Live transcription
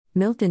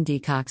Milton D.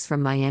 Cox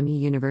from Miami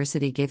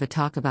University gave a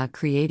talk about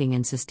creating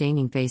and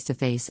sustaining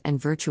face-to-face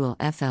and virtual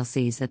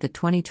FLCs at the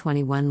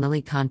 2021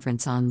 Lilly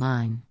Conference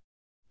online.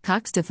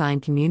 Cox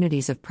defined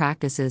communities of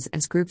practices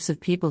as groups of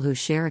people who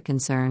share a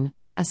concern,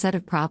 a set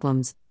of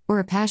problems, or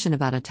a passion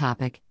about a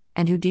topic,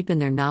 and who deepen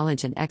their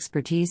knowledge and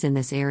expertise in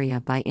this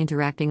area by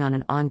interacting on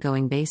an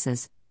ongoing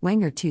basis.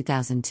 Wenger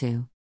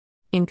 2002.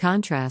 In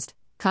contrast,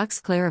 Cox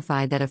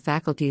clarified that a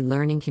faculty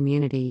learning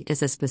community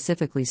is a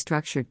specifically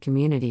structured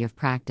community of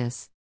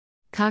practice.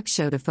 Cox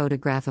showed a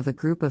photograph of a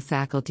group of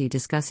faculty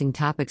discussing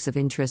topics of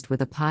interest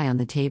with a pie on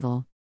the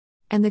table.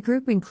 And the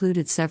group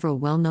included several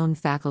well-known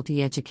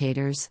faculty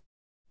educators.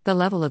 The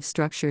level of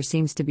structure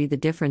seems to be the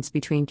difference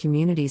between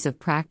communities of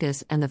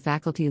practice and the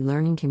faculty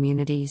learning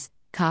communities,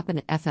 COP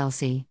and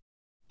FLC.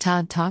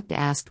 Todd Talked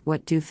asked,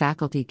 what do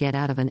faculty get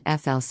out of an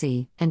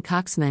FLC, and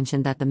Cox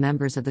mentioned that the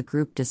members of the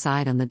group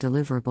decide on the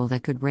deliverable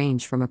that could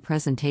range from a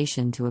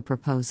presentation to a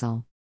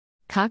proposal.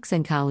 Cox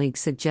and colleagues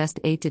suggest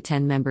 8 to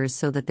 10 members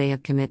so that they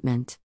have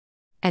commitment.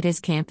 At his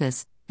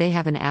campus, they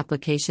have an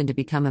application to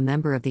become a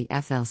member of the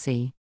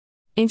FLC.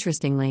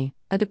 Interestingly,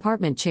 a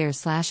department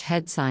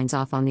chair/head signs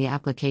off on the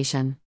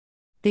application.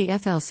 The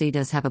FLC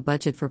does have a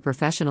budget for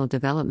professional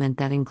development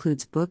that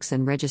includes books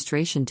and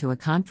registration to a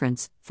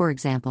conference, for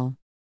example.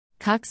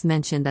 Cox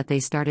mentioned that they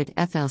started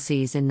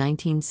FLCs in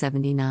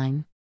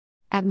 1979.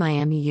 At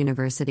Miami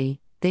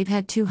University, they've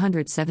had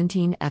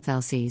 217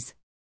 FLCs.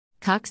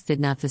 Cox did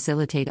not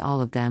facilitate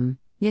all of them,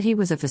 yet he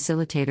was a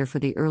facilitator for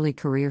the early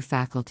career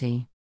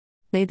faculty.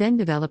 They then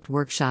developed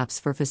workshops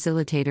for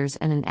facilitators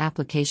and an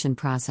application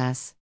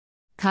process.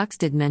 Cox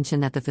did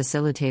mention that the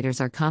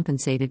facilitators are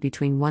compensated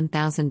between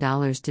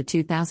 $1,000 to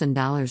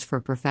 $2,000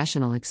 for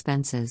professional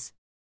expenses.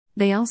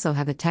 They also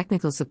have a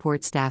technical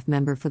support staff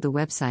member for the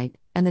website,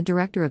 and the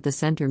director of the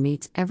center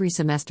meets every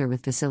semester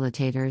with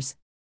facilitators.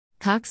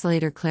 Cox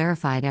later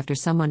clarified after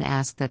someone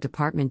asked that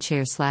department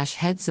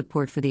chair/head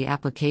support for the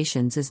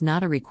applications is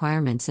not a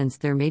requirement since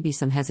there may be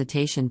some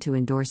hesitation to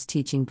endorse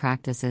teaching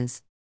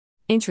practices.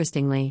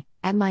 Interestingly,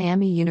 at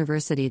Miami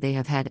University they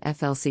have had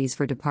FLCs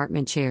for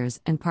department chairs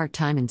and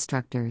part-time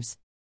instructors.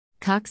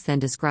 Cox then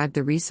described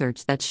the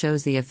research that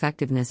shows the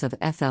effectiveness of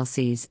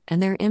FLCs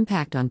and their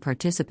impact on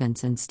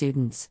participants and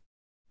students.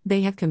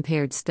 They have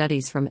compared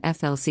studies from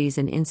FLCs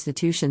in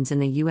institutions in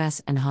the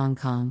US and Hong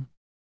Kong.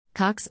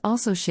 Cox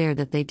also shared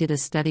that they did a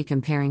study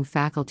comparing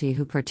faculty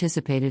who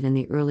participated in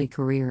the early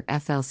career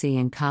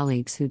FLC and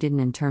colleagues who didn't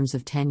in terms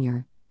of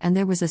tenure, and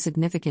there was a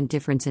significant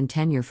difference in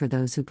tenure for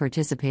those who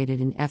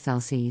participated in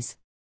FLCs.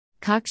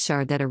 Cox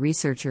shared that a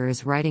researcher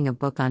is writing a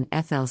book on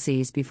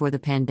FLCs before the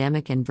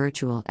pandemic and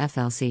virtual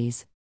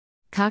FLCs.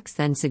 Cox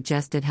then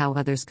suggested how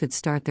others could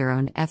start their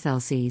own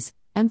FLCs,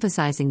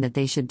 emphasizing that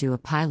they should do a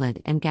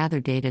pilot and gather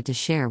data to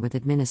share with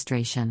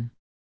administration.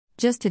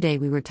 Just today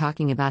we were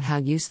talking about how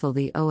useful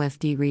the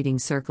OFD reading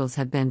circles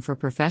have been for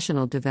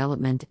professional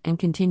development and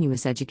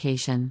continuous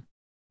education.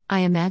 I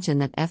imagine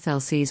that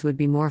FLCs would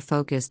be more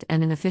focused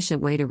and an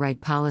efficient way to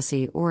write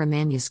policy or a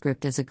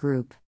manuscript as a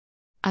group.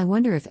 I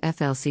wonder if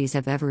FLCs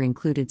have ever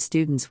included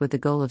students with the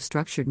goal of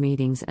structured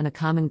meetings and a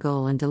common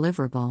goal and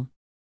deliverable.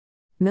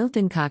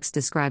 Milton Cox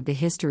described the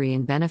history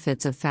and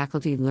benefits of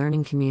faculty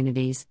learning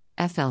communities,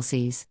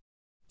 FLCs.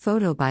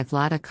 Photo by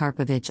Vlada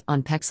Karpovic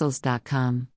on Pexels.com.